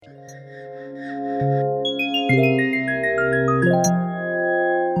Y'all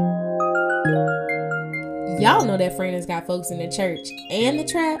know that friend that's got folks in the church and the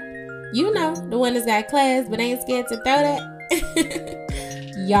trap. You know, the one that's got class but ain't scared to throw that.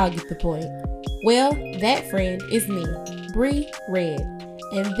 Y'all get the point. Well, that friend is me, Bree Red,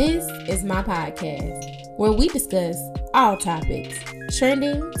 and this is my podcast where we discuss all topics,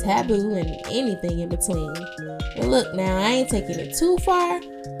 trending, taboo, and anything in between. And look now, I ain't taking it too far,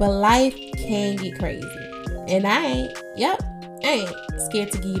 but life can get crazy. And I ain't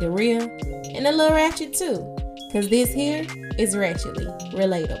scared to give you the real and a little ratchet too, because this here is ratchetly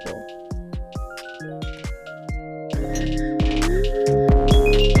relatable.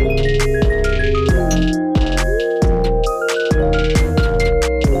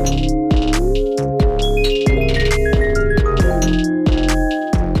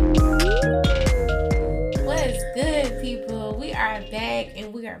 What's good, people? We are back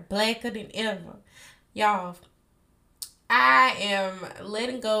and we are blacker than ever. Y'all, I am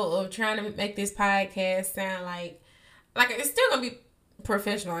letting go of trying to make this podcast sound like it's still gonna be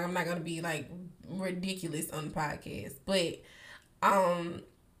professional. I'm not gonna be like ridiculous on the podcast, but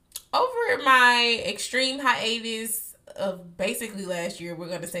over my extreme hiatus of basically last year, we're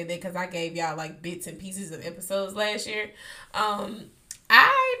gonna say that because I gave y'all like bits and pieces of episodes last year.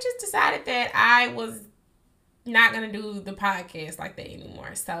 I just decided that I was not gonna do the podcast like that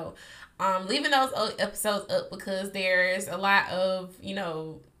anymore. So leaving those episodes up because there's a lot of,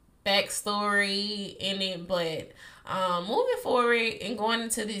 backstory in it, but moving forward and going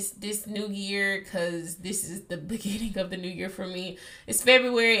into this new year, because this is the beginning of the new year for me. It's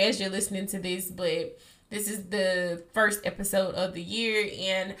February as you're listening to this, but this is the first episode of the year,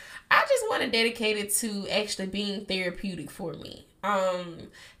 and I just want to dedicate it to actually being therapeutic for me.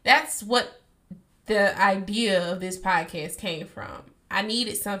 That's what the idea of this podcast came from. I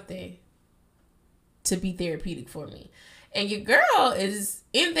needed something to be therapeutic for me. And your girl is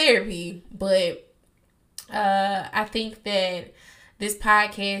in therapy, but I think that this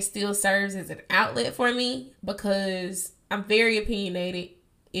podcast still serves as an outlet for me because I'm very opinionated,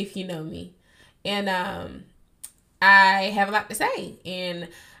 if you know me. And I have a lot to say, and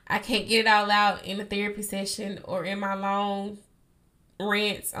I can't get it all out in a therapy session or in my long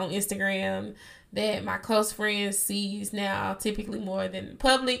rants on Instagram that my close friends sees now, typically more than the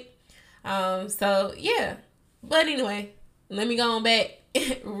public. So yeah, but anyway, let me go on back,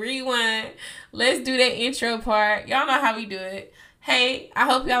 rewind. Let's do that intro part. Y'all know how we do it. Hey, I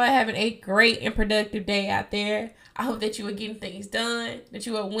hope y'all are having a great and productive day out there. I hope that you are getting things done, that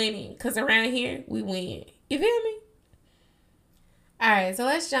you are winning, because around here, we win. You feel me? All right, so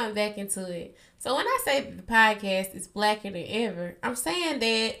let's jump back into it. So when I say that the podcast is blacker than ever, I'm saying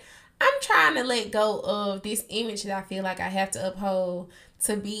that I'm trying to let go of this image that I feel like I have to uphold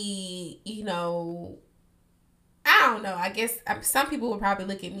to be, I don't know. I guess some people will probably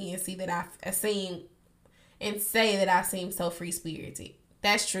look at me and see that I seem and say that I seem so free-spirited.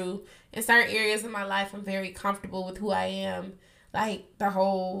 That's true. In certain areas of my life, I'm very comfortable with who I am. Like the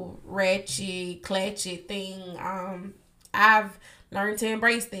whole ratchet, clatchet thing. I've learned to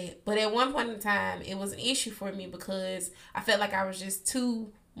embrace that. But at one point in time, it was an issue for me because I felt like I was just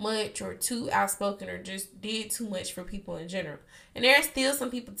too much or too outspoken or just did too much for people in general. And there are still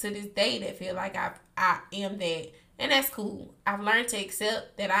some people to this day that feel like I am that, and that's cool. I've learned to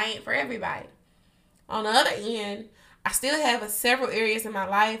accept that I ain't for everybody. On the other end, I still have several areas in my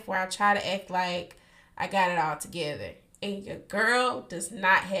life where I try to act like I got it all together, and your girl does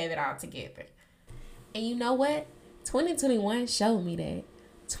not have it all together. And you know what? 2021 showed me that.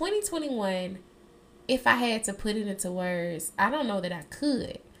 2021, if I had to put it into words, I don't know that I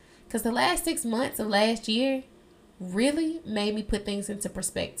could. Because the last 6 months of last year really made me put things into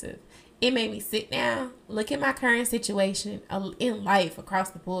perspective. It made me sit down, look at my current situation in life across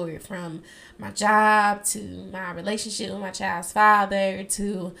the board, from my job to my relationship with my child's father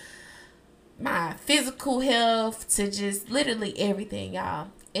to my physical health to just literally everything, y'all.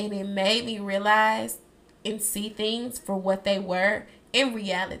 And it made me realize and see things for what they were in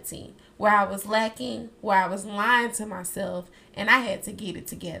reality, where I was lacking, where I was lying to myself, and I had to get it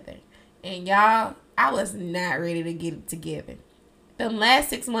together. And y'all, I was not ready to get it together. The last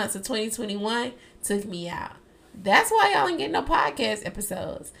 6 months of 2021 took me out. That's why y'all ain't getting no podcast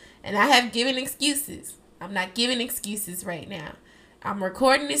episodes. And I have given excuses. I'm not giving excuses right now. I'm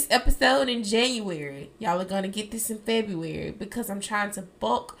recording this episode in January. Y'all are going to get this in February because I'm trying to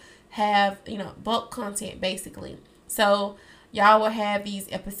bulk content basically. So y'all will have these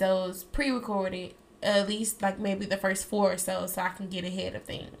episodes pre-recorded, at least like maybe the first 4 or so I can get ahead of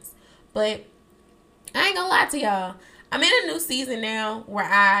things. But I ain't gonna lie to y'all. I'm in a new season now where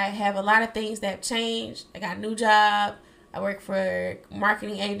I have a lot of things that have changed. I got a new job. I work for a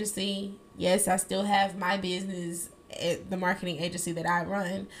marketing agency. Yes, I still have my business at the marketing agency that I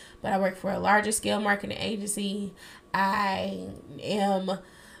run, but I work for a larger scale marketing agency. I am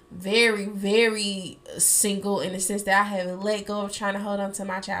very, very single in the sense that I have let go of trying to hold on to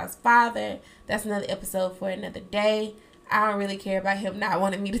my child's father. That's another episode for another day. I don't really care about him not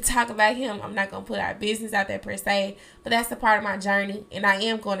wanting me to talk about him. I'm not going to put our business out there per se, but that's a part of my journey, and I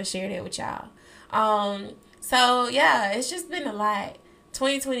am going to share that with y'all. So yeah, it's just been a lot.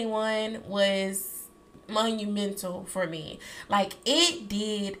 2021 was monumental for me. Like, it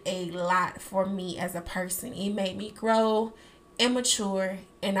did a lot for me as a person. It made me grow and mature,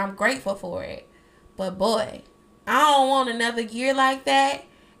 and I'm grateful for it. But boy, I don't want another year like that.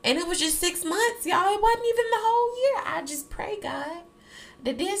 And it was just 6 months, y'all. It wasn't even the whole year. I just pray, God,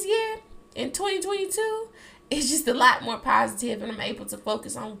 that this year in 2022 is just a lot more positive, and I'm able to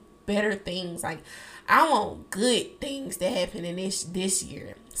focus on better things. Like, I want good things to happen in this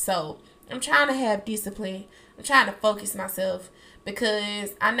year. So I'm trying to have discipline. I'm trying to focus myself,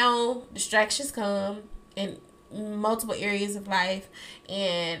 because I know distractions come in multiple areas of life,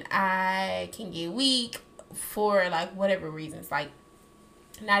 and I can get weak for like whatever reasons. Like,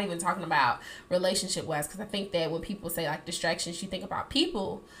 not even talking about relationship wise, because I think that when people say like distractions, you think about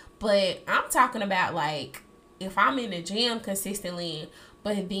people, but I'm talking about like if I'm in the gym consistently,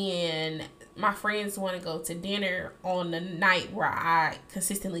 but then my friends want to go to dinner on the night where I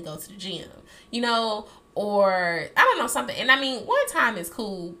consistently go to the gym, you know, or I don't know, something. And I mean, one time is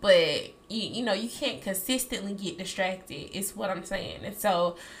cool, but you know, you can't consistently get distracted, is what I'm saying. And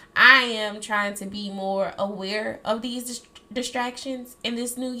so I am trying to be more aware of these distractions in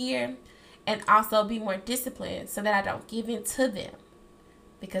this new year, and also be more disciplined so that I don't give in to them,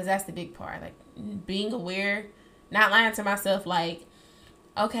 because that's the big part. Like, being aware, not lying to myself, like,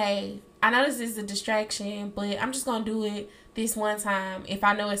 okay, I know this is a distraction, but I'm just gonna do it this one time if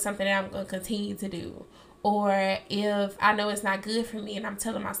I know it's something that I'm gonna continue to do, or if I know it's not good for me and I'm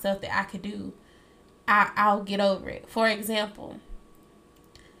telling myself that I could do, I'll get over it. For example,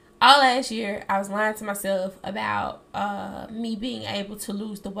 all last year, I was lying to myself about me being able to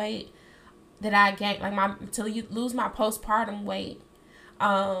lose the weight that I gained, like to lose my postpartum weight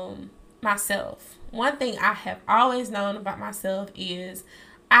myself. One thing I have always known about myself is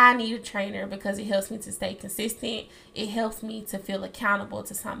I need a trainer, because it helps me to stay consistent. It helps me to feel accountable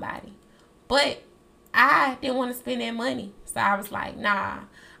to somebody. But I didn't want to spend that money, so I was like, nah,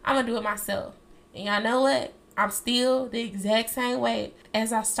 I'm going to do it myself. And y'all know what? I'm still the exact same way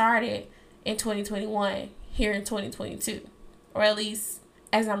as I started in 2021 here in 2022. Or at least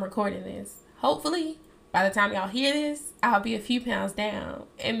as I'm recording this. Hopefully, by the time y'all hear this, I'll be a few pounds down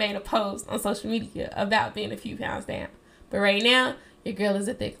and made a post on social media about being a few pounds down. But right now, your girl is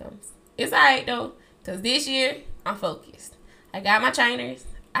a thickums. It's alright though, because this year, I'm focused. I got my trainers.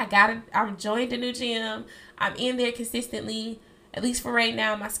 I'm joined a new gym. I'm in there consistently, at least for right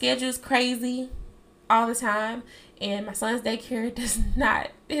now. My schedule is crazy all the time, and my son's daycare does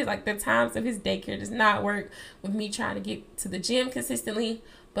not, like the times of his daycare does not work with me trying to get to the gym consistently.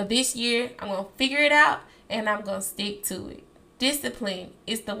 But this year, I'm going to figure it out, and I'm going to stick to it. Discipline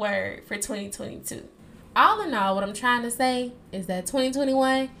is the word for 2022. All in all, what I'm trying to say is that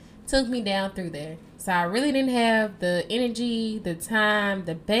 2021 took me down through there. So I really didn't have the energy, the time,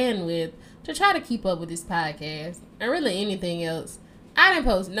 the bandwidth to try to keep up with this podcast, and really anything else. I didn't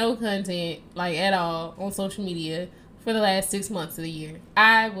post no content, like, at all on social media for the last 6 months of the year.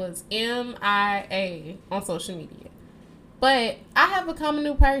 I was MIA on social media. But I have become a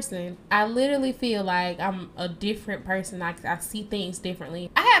new person. I literally feel like I'm a different person. I see things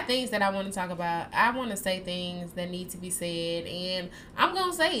differently. I have things that I want to talk about. I want to say things that need to be said, and I'm going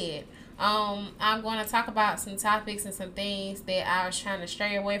to say it. I'm going to talk about some topics and some things that I was trying to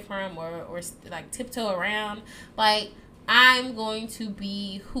stray away from or like tiptoe around. Like, I'm going to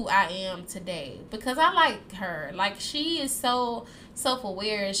be who I am today, because I like her. Like, she is so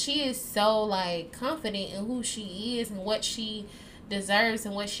self-aware. She is so, like, confident in who she is and what she deserves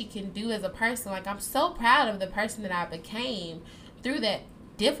and what she can do as a person. Like, I'm so proud of the person that I became through that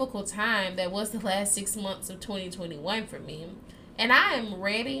difficult time that was the last 6 months of 2021 for me. And I am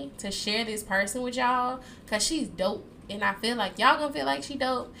ready to share this person with y'all, because she's dope. And I feel like y'all gonna feel like she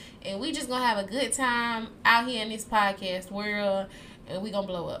dope. And we just gonna have a good time out here in this podcast world. And we gonna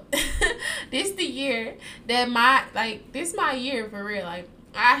blow up. This the year that this my year for real. Like,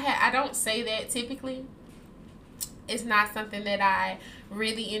 I don't say that typically. It's not something that I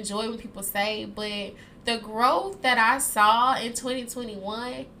really enjoy when people say. But the growth that I saw in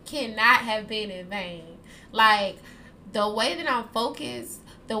 2021 cannot have been in vain. Like, the way that I'm focused,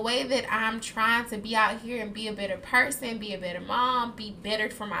 the way that I'm trying to be out here and be a better person, be a better mom, be better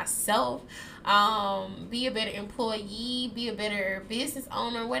for myself, be a better employee, be a better business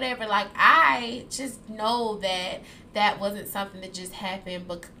owner, whatever. Like, I just know that that wasn't something that just happened,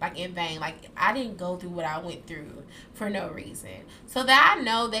 but like in vain. Like, I didn't go through what I went through for no reason. So that I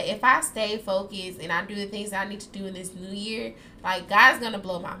know that if I stay focused and I do the things I need to do in this new year, like, God's gonna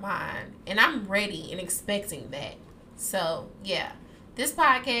blow my mind, and I'm ready and expecting that. So yeah, this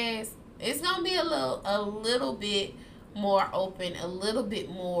podcast is gonna be a little bit more open, a little bit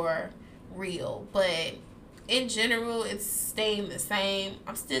more real, but in general, it's staying the same.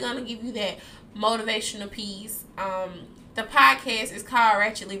 I'm still gonna give you that motivational piece. The podcast is called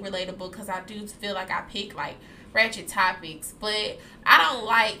Ratchetly Relatable because I do feel like I pick like ratchet topics, but I don't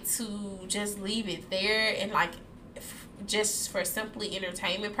like to just leave it there and like just for simply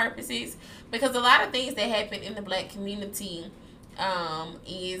entertainment purposes, because a lot of things that happen in the Black community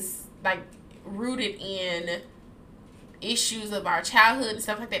is like rooted in issues of our childhood and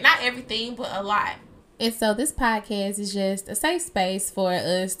stuff like that. Not everything, but a lot. And so this podcast is just a safe space for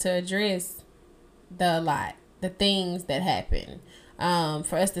us to address the things that happen,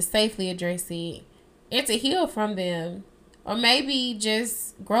 for us to safely address it and to heal from them, or maybe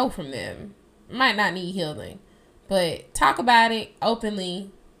just grow from them. Might not need healing, but talk about it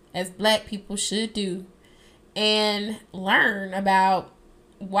openly as Black people should do, and learn about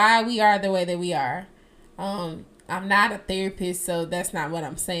why we are the way that we are. I'm not a therapist, so that's not what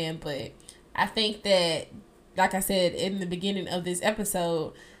I'm saying, but I think that, like I said in the beginning of this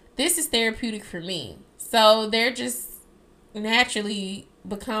episode, this is therapeutic for me. So there just naturally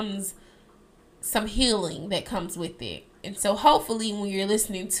becomes some healing that comes with it. And so hopefully when you're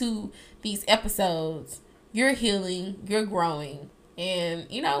listening to these episodes, you're healing, you're growing. And,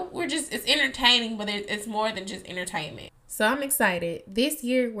 you know, it's entertaining, but it's more than just entertainment. So I'm excited. This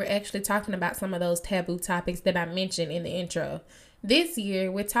year, we're actually talking about some of those taboo topics that I mentioned in the intro. This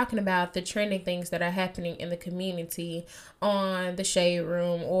year, we're talking about the trending things that are happening in the community on the Shade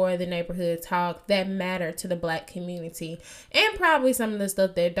Room or the Neighborhood Talk that matter to the Black community. And probably some of the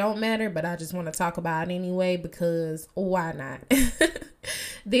stuff that don't matter, but I just want to talk about it anyway because why not?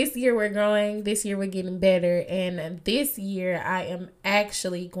 This year we're growing. This year we're getting better. And this year I am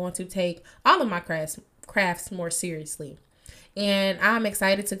actually going to take all of my crafts more seriously. And I'm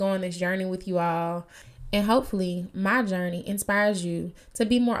excited to go on this journey with you all. And hopefully my journey inspires you to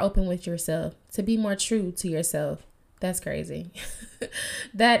be more open with yourself, to be more true to yourself. That's crazy.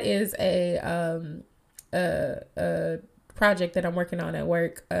 That is a project that I'm working on at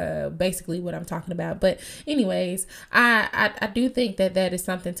work, basically what I'm talking about. But anyways, I do think that is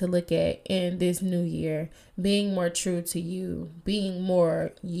something to look at in this new year, being more true to you, being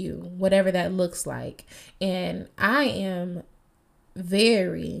more you, whatever that looks like. And I am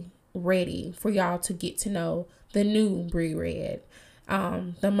very ready for y'all to get to know the new Bree Red,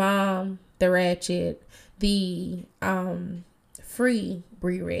 the mom, the ratchet, the free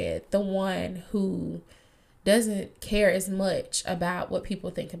Bree Red, the one who doesn't care as much about what people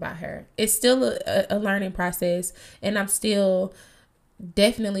think about her. It's still a learning process, and I'm still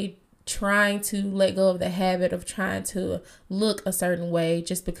definitely trying to let go of the habit of trying to look a certain way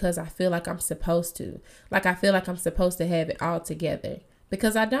just because I feel like I'm supposed to. Like I feel like I'm supposed to have it all together,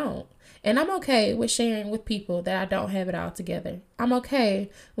 because I don't. And I'm okay with sharing with people that I don't have it all together. I'm okay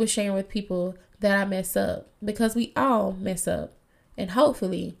with sharing with people that I mess up, because we all mess up. And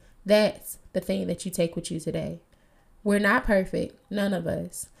hopefully that's the thing that you take with you today. We're not perfect, none of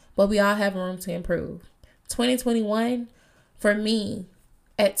us, but we all have room to improve. 2021, for me,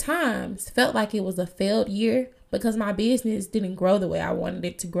 at times felt like it was a failed year because my business didn't grow the way I wanted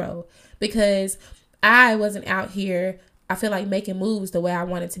it to grow, because I wasn't out here, I feel like, making moves the way I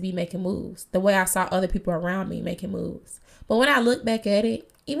wanted to be making moves, the way I saw other people around me making moves. But when I look back at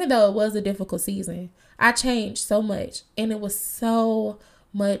it, even though it was a difficult season, I changed so much, and it was so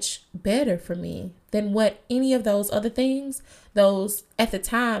much better for me than what any of those other things, those at the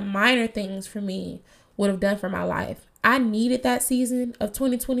time minor things for me, would have done for my life. I needed that season of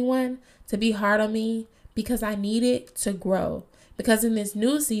 2021 to be hard on me because I needed to grow. Because in this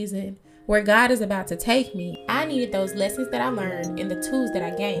new season where God is about to take me, I needed those lessons that I learned and the tools that I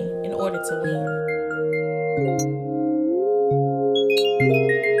gained in order to win.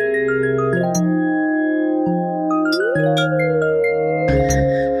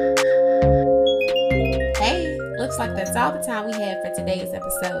 Hey, looks like that's all the time we have for today's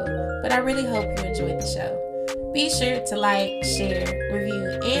episode, but I really hope you enjoyed the show. Be sure to like, share,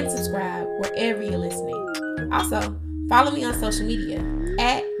 review, and subscribe wherever you're listening. Also, follow me on social media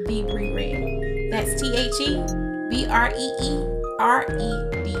at The Bree Red. That's TheBreeRed. BREEREDD.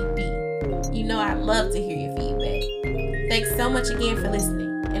 You know I'd love to hear your feedback. Thanks so much again for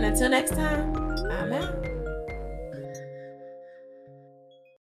listening. And until next time, I'm out.